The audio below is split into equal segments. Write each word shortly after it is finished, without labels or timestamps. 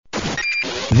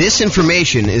This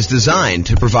information is designed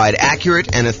to provide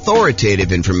accurate and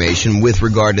authoritative information with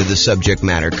regard to the subject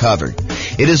matter covered.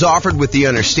 It is offered with the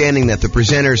understanding that the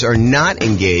presenters are not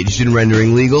engaged in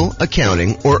rendering legal,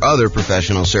 accounting, or other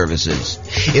professional services.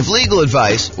 If legal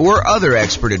advice or other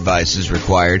expert advice is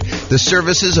required, the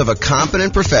services of a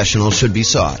competent professional should be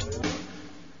sought.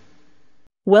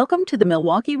 Welcome to the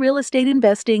Milwaukee Real Estate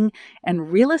Investing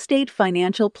and Real Estate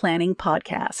Financial Planning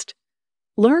Podcast.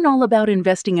 Learn all about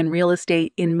investing in real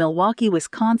estate in Milwaukee,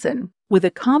 Wisconsin, with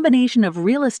a combination of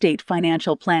real estate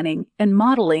financial planning and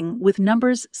modeling with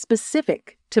numbers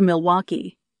specific to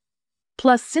Milwaukee.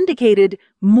 Plus syndicated,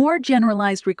 more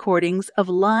generalized recordings of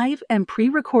live and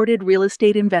pre-recorded real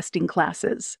estate investing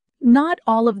classes, not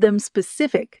all of them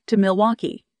specific to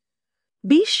Milwaukee.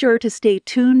 Be sure to stay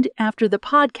tuned after the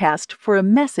podcast for a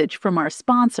message from our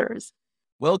sponsors.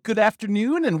 Well, good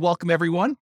afternoon and welcome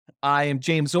everyone. I am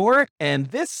James Orr, and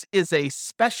this is a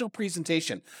special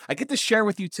presentation. I get to share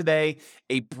with you today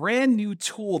a brand new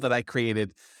tool that I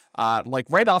created,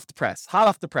 right off the press, hot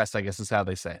off the press, I guess is how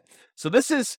they say it. So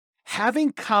this is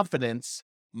having confidence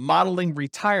modeling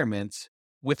retirement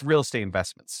with real estate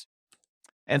investments.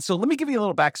 And so let me give you a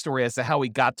little backstory as to how we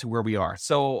got to where we are.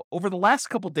 So over the last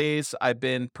couple of days, I've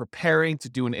been preparing to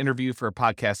do an interview for a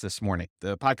podcast this morning.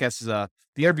 The podcast is, the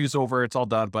interview's over, it's all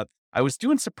done, but I was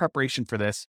doing some preparation for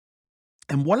this.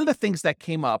 And one of the things that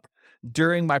came up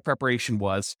during my preparation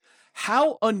was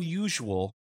how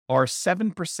unusual are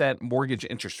 7% mortgage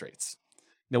interest rates.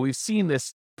 Now, we've seen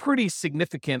this pretty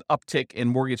significant uptick in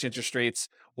mortgage interest rates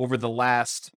over the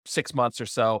last 6 months or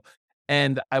so.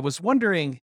 And I was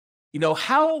wondering,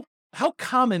 how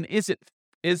common is it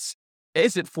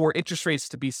for interest rates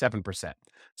to be 7%?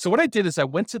 So what I did is I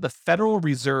went to the Federal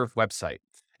Reserve website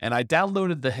and I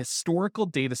downloaded the historical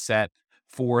data set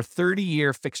for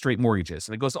 30-year fixed rate mortgages.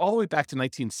 And it goes all the way back to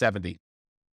 1970.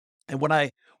 And when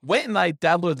I went and I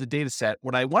downloaded the data set,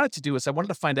 what I wanted to do is I wanted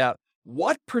to find out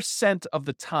what percent of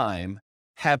the time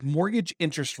have mortgage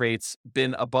interest rates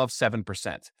been above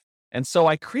 7%. And so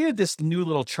I created this new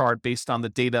little chart based on the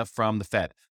data from the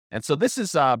Fed. And so this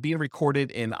is being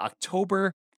recorded in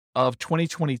October of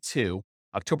 2022,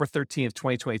 October 13th,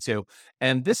 2022.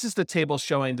 And this is the table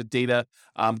showing the data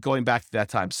going back to that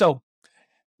time. So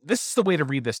this is the way to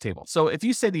read this table. So if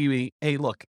you say to me, hey,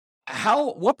 look,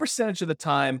 what percentage of the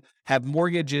time have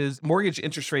mortgage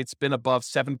interest rates been above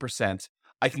 7%?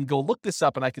 I can go look this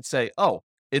up and I could say, oh,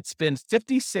 it's been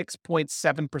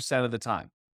 56.7% of the time.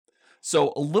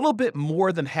 So a little bit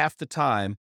more than half the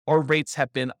time, our rates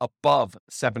have been above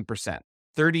 7%,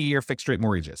 30-year fixed rate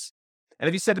mortgages. And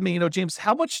if you said to me, James,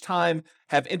 how much time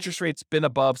have interest rates been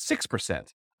above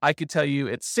 6%? I could tell you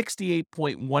it's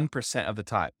 68.1% of the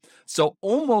time. So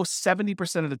almost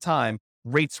 70% of the time,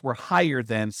 rates were higher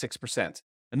than 6%.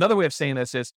 Another way of saying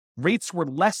this is rates were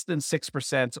less than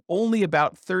 6%, only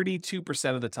about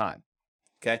 32% of the time.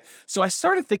 Okay. So I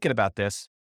started thinking about this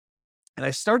and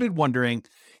I started wondering,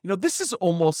 this is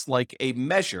almost like a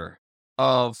measure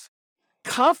of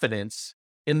confidence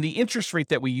in the interest rate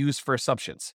that we use for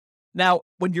assumptions. Now,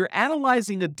 when you're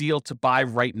analyzing a deal to buy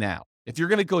right now, if you're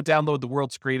going to go download the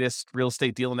world's greatest real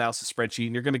estate deal analysis spreadsheet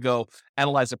and you're going to go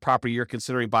analyze a property you're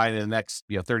considering buying in the next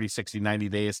 30, 60, 90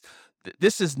 days,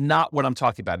 this is not what I'm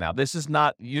talking about now. This is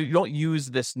not, you don't use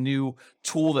this new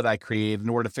tool that I created in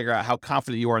order to figure out how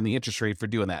confident you are in the interest rate for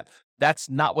doing that.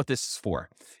 That's not what this is for.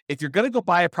 If you're going to go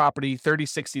buy a property 30,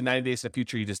 60, 90 days in the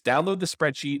future, you just download the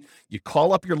spreadsheet, you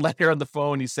call up your lender on the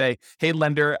phone, you say, hey,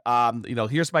 lender,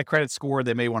 here's my credit score.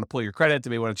 They may want to pull your credit. They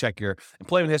may want to check your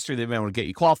employment history. They may want to get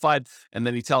you qualified. And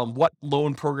then you tell them what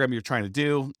loan program you're trying to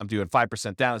do. I'm doing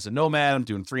 5% down as a nomad. I'm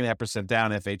doing 3.5% down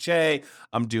FHA.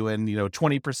 I'm doing,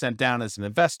 20% down as an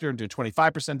investor. I'm doing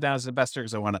 25% down as an investor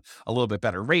because I want a little bit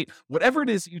better rate. Whatever it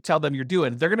is you tell them you're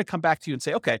doing, they're going to come back to you and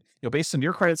say, okay, based on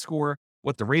your credit score,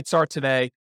 what the rates are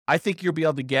today, I think you'll be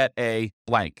able to get a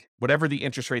blank, whatever the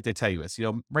interest rate they tell you is.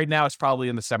 Right now it's probably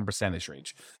in the 7%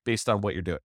 range based on what you're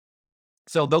doing.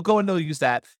 So they'll go and they'll use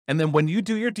that. And then when you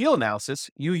do your deal analysis,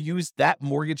 you use that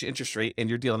mortgage interest rate in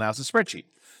your deal analysis spreadsheet.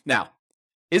 Now,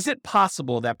 is it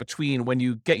possible that between when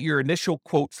you get your initial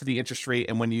quote for the interest rate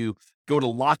and when you go to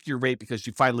lock your rate because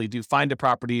you finally do find a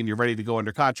property and you're ready to go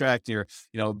under contract, and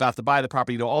you're about to buy the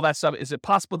property, all that stuff, is it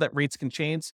possible that rates can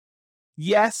change?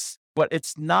 Yes, but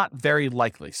it's not very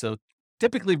likely. So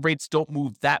typically rates don't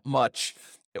move that much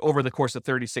over the course of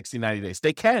 30, 60, 90 days.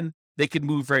 They can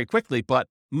move very quickly, but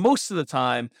most of the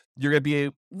time you're going to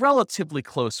be relatively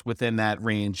close within that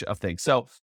range of things. So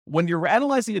when you're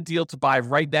analyzing a deal to buy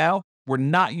right now, we're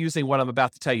not using what I'm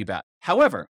about to tell you about.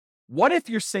 However, what if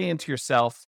you're saying to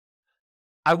yourself,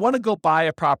 I want to go buy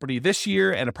a property this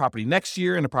year and a property next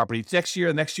year and a property next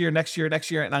year, next year, next year, next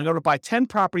year. And I'm going to buy 10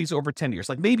 properties over 10 years.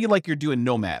 Like maybe like you're doing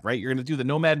nomad, right? You're going to do the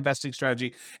nomad investing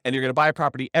strategy and you're going to buy a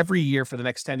property every year for the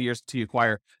next 10 years to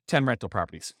acquire 10 rental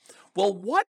properties. Well,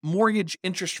 what mortgage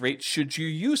interest rate should you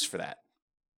use for that?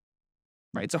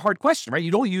 Right? It's a hard question, right?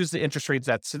 You don't use the interest rates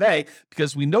that's today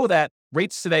because we know that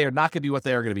rates today are not going to be what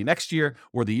they are going to be next year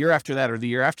or the year after that or the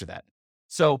year after that.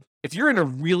 So if you're in a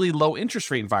really low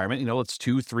interest rate environment, it's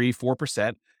 2, 3,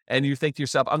 4%, and you think to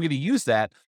yourself, I'm going to use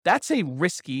that, that's a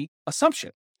risky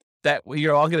assumption that, I'm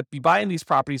going to be buying these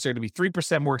properties. They're going to be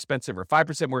 3% more expensive or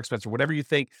 5% more expensive, whatever you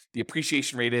think the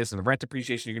appreciation rate is and the rent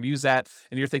appreciation, you're going to use that.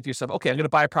 And you're thinking to yourself, okay, I'm going to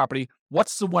buy a property.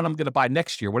 What's the one I'm going to buy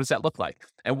next year? What does that look like?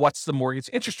 And what's the mortgage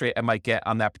interest rate I might get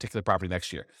on that particular property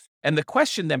next year? And the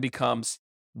question then becomes,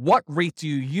 what rate do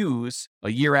you use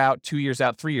a year out, 2 years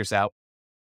out, 3 years out?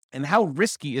 And how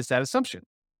risky is that assumption?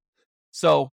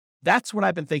 So that's what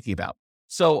I've been thinking about.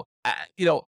 So,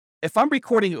 if I'm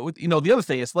recording, the other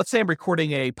thing is, let's say I'm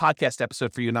recording a podcast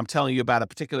episode for you and I'm telling you about a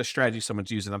particular strategy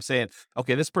someone's using. I'm saying,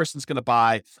 okay, this person's going to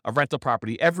buy a rental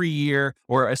property every year,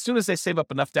 or as soon as they save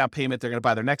up enough down payment, they're going to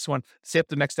buy their next one. Save up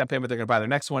the next down payment, they're going to buy their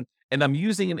next one. And I'm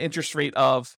using an interest rate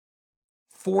of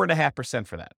 4.5%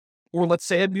 for that. Or let's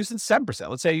say I'm using 7%.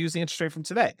 Let's say I use the interest rate from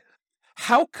today.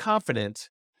 How confident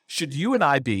should you and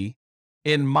I be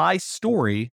in my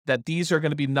story that these are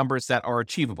going to be numbers that are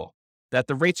achievable, that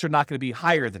the rates are not going to be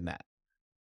higher than that?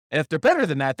 And if they're better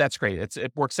than that, that's great.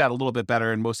 It works out a little bit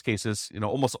better in most cases,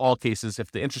 almost all cases.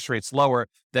 If the interest rate's lower,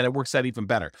 then it works out even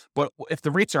better. But if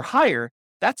the rates are higher,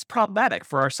 that's problematic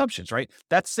for our assumptions, right?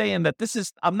 That's saying that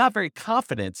I'm not very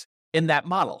confident in that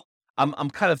model. I'm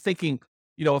kind of thinking,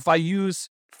 if I use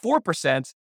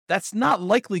 4%, that's not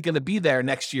likely going to be there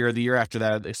next year or the year after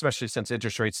that, especially since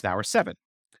interest rates now are 7%.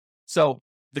 So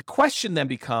the question then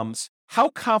becomes, how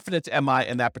confident am I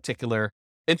in that particular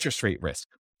interest rate risk?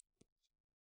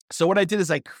 So what I did is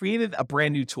I created a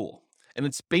brand new tool, and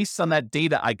it's based on that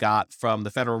data I got from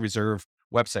the Federal Reserve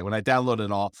website. When I downloaded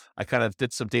it all, I kind of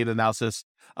did some data analysis,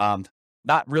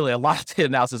 not really a lot of data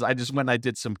analysis. I just went and I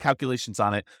did some calculations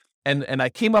on it. And I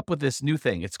came up with this new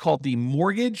thing. It's called the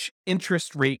Mortgage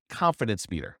Interest Rate Confidence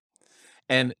Meter.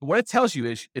 And what it tells you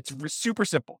is it's super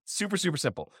simple, super, super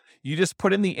simple. You just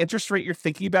put in the interest rate you're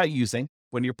thinking about using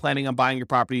when you're planning on buying your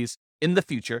properties in the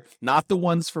future, not the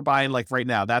ones for buying like right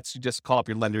now. That's, you just call up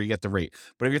your lender, you get the rate.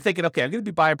 But if you're thinking, okay, I'm going to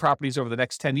be buying properties over the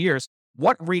next 10 years,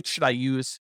 what rate should I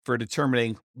use for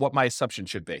determining what my assumption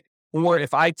should be? Or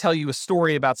if I tell you a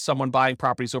story about someone buying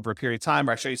properties over a period of time,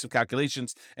 or I show you some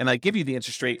calculations and I give you the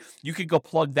interest rate, you could go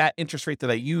plug that interest rate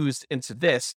that I used into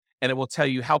this, and it will tell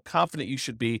you how confident you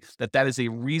should be that that is a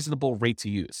reasonable rate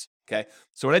to use. Okay.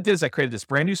 So what I did is I created this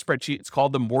brand new spreadsheet. It's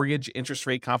called the Mortgage Interest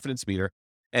Rate Confidence Meter.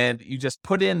 And you just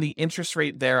put in the interest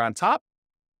rate there on top,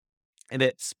 and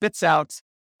it spits out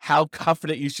how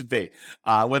confident you should be,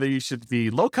 whether you should be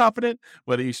low confident,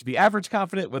 whether you should be average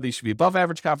confident, whether you should be above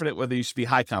average confident, whether you should be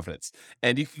high confidence.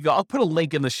 And you can go, I'll put a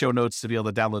link in the show notes to be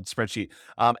able to download the spreadsheet.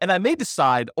 And I may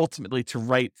decide ultimately to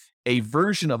write a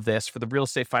version of this for the Real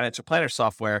Estate Financial Planner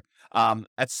software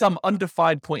at some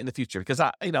undefined point in the future, because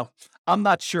I'm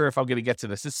not sure if I'm going to get to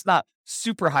this. It's not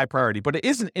super high priority, but it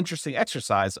is an interesting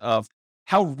exercise of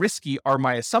how risky are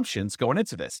my assumptions going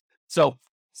into this. So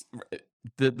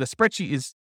the spreadsheet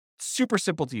is super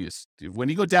simple to use. When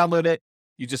you go download it,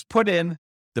 you just put in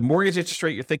the mortgage interest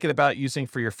rate you're thinking about using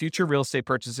for your future real estate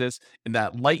purchases in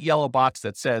that light yellow box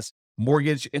that says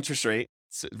mortgage interest rate.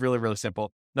 It's really, really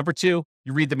simple. Number 2,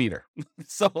 you read the meter.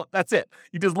 So that's it.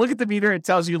 You just look at the meter. It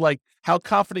tells you like how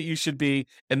confident you should be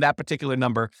in that particular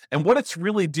number. And what it's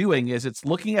really doing is it's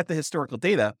looking at the historical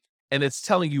data, and it's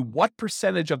telling you what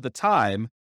percentage of the time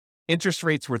interest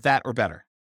rates were that or better.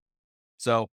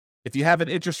 So if you have an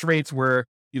interest rates where,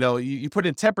 you put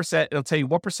in 10%, it'll tell you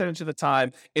what percentage of the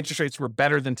time interest rates were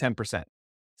better than 10%.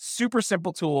 Super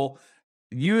simple tool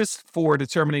used for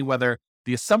determining whether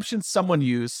the assumptions someone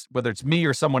used, whether it's me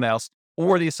or someone else,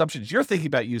 or the assumptions you're thinking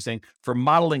about using for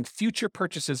modeling future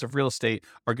purchases of real estate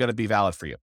are going to be valid for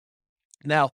you.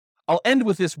 Now, I'll end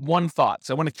with this one thought.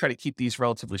 So I want to try to keep these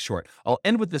relatively short. I'll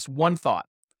end with this one thought.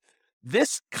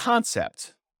 This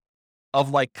concept of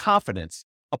like confidence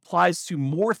applies to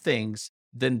more things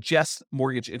than just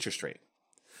mortgage interest rate.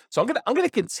 So I'm going to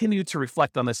continue to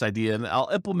reflect on this idea, and I'll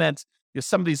implement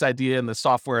some of these ideas in the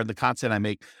software and the content I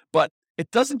make. But it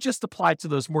doesn't just apply to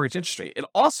those mortgage interest rate. It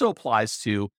also applies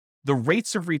to the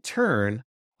rates of return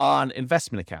on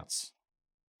investment accounts.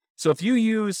 So if you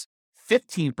use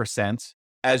 15%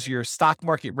 as your stock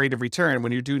market rate of return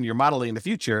when you're doing your modeling in the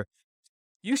future,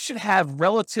 you should have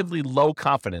relatively low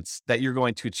confidence that you're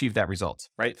going to achieve that result,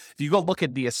 right? If you go look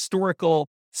at the historical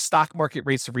stock market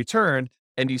rates of return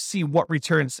and you see what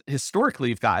returns historically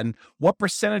you've gotten, what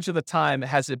percentage of the time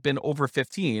has it been over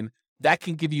 15? That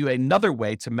can give you another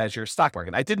way to measure stock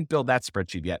market. I didn't build that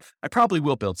spreadsheet yet. I probably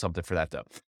will build something for that though.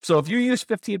 So if you use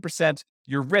 15%,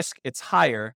 your risk, it's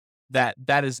higher. That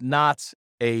is not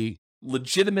a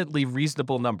legitimately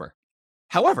reasonable number.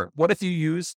 However, what if you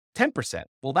use 10%?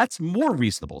 Well, that's more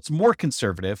reasonable. It's more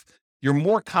conservative. You're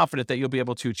more confident that you'll be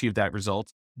able to achieve that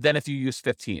result than if you use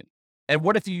 15. And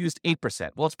what if you used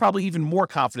 8%? Well, it's probably even more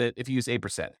confident if you use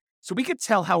 8%. So we could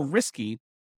tell how risky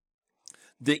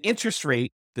the interest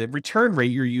rate, the return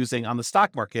rate you're using on the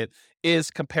stock market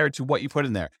is compared to what you put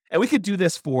in there. And we could do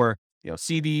this for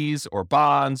CDs or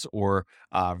bonds or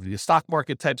the stock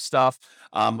market type stuff.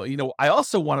 I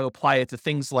also want to apply it to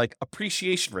things like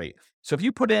appreciation rate. So if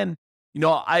you put in,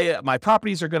 my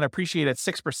properties are going to appreciate at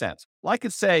 6%. Well, I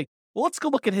could say, well, let's go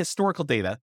look at historical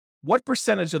data. What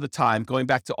percentage of the time, going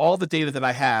back to all the data that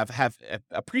I have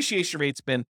appreciation rates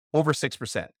been over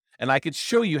 6%? And I could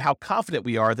show you how confident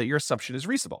we are that your assumption is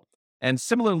reasonable. And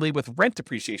similarly with rent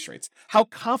appreciation rates, how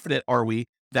confident are we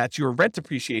that your rent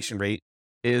appreciation rate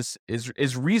is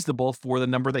reasonable for the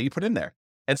number that you put in there?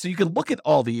 And so you can look at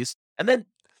all these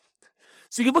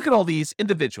so you can look at all these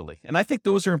individually. And I think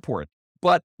those are important.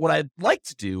 But what I'd like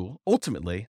to do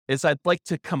ultimately is I'd like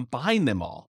to combine them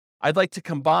all. I'd like to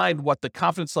combine what the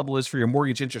confidence level is for your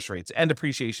mortgage interest rates and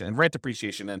appreciation and rent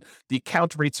appreciation and the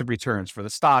account rates of returns for the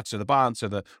stocks or the bonds or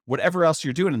the whatever else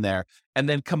you're doing in there, and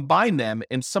then combine them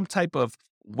in some type of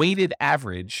weighted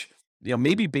average,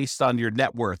 maybe based on your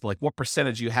net worth, like what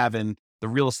percentage you have in the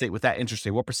real estate with that interest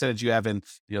rate, what percentage you have in,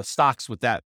 stocks with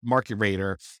that market rate,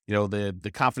 or,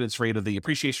 the confidence rate or the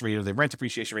appreciation rate or the rent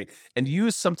appreciation rate, and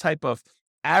use some type of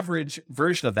average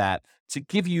version of that to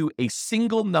give you a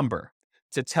single number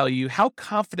to tell you how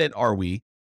confident are we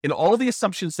in all the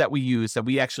assumptions that we use, that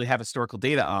we actually have historical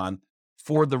data on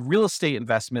for the real estate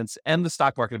investments and the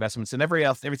stock market investments and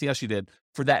everything else you did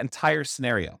for that entire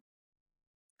scenario.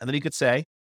 And then you could say,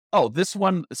 oh, this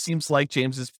one seems like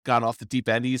James has gone off the deep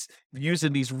end. He's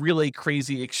using these really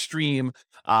crazy, extreme,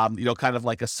 kind of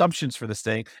like assumptions for this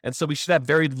thing. And so we should have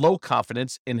very low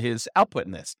confidence in his output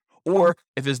in this. Or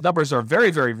if his numbers are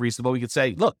very, very reasonable, we could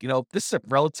say, look, this is a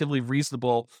relatively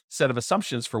reasonable set of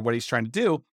assumptions for what he's trying to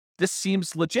do. This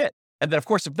seems legit. And then, of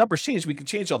course, if numbers change, we can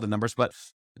change all the numbers. But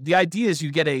the idea is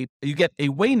you get a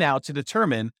way now to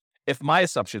determine if my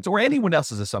assumptions or anyone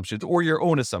else's assumptions or your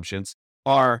own assumptions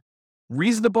are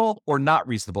reasonable or not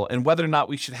reasonable, and whether or not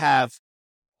we should have,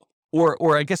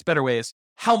 or I guess better way is,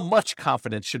 how much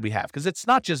confidence should we have? Because it's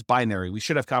not just binary. We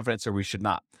should have confidence or we should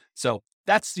not. So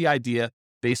that's the idea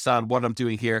based on what I'm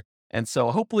doing here. And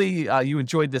so hopefully you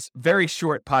enjoyed this very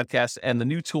short podcast and the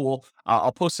new tool.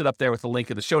 I'll post it up there with a link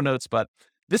in the show notes. But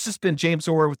this has been James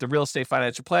Orr with the Real Estate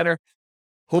Financial Planner.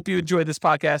 Hope you enjoyed this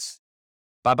podcast.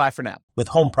 Bye-bye for now. With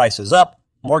home prices up,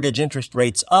 mortgage interest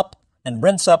rates up, and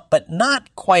rents up, but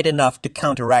not quite enough to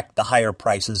counteract the higher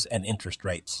prices and interest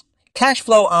rates. Cash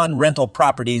flow on rental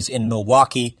properties in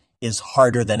Milwaukee is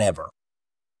harder than ever.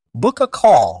 Book a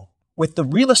call with the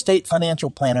Real Estate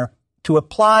Financial Planner to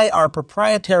apply our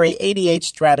proprietary 88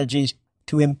 strategies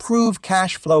to improve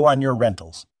cash flow on your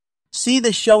rentals. See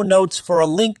the show notes for a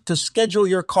link to schedule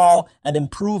your call and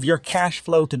improve your cash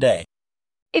flow today.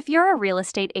 If you're a real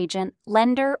estate agent,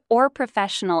 lender, or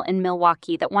professional in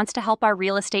Milwaukee that wants to help our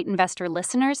real estate investor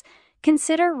listeners,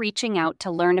 consider reaching out to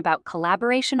learn about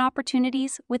collaboration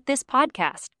opportunities with this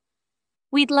podcast.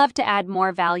 We'd love to add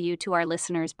more value to our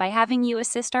listeners by having you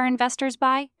assist our investors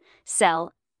buy,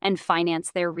 sell, and finance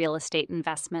their real estate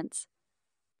investments.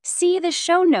 See the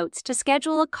show notes to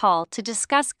schedule a call to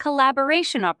discuss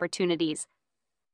collaboration opportunities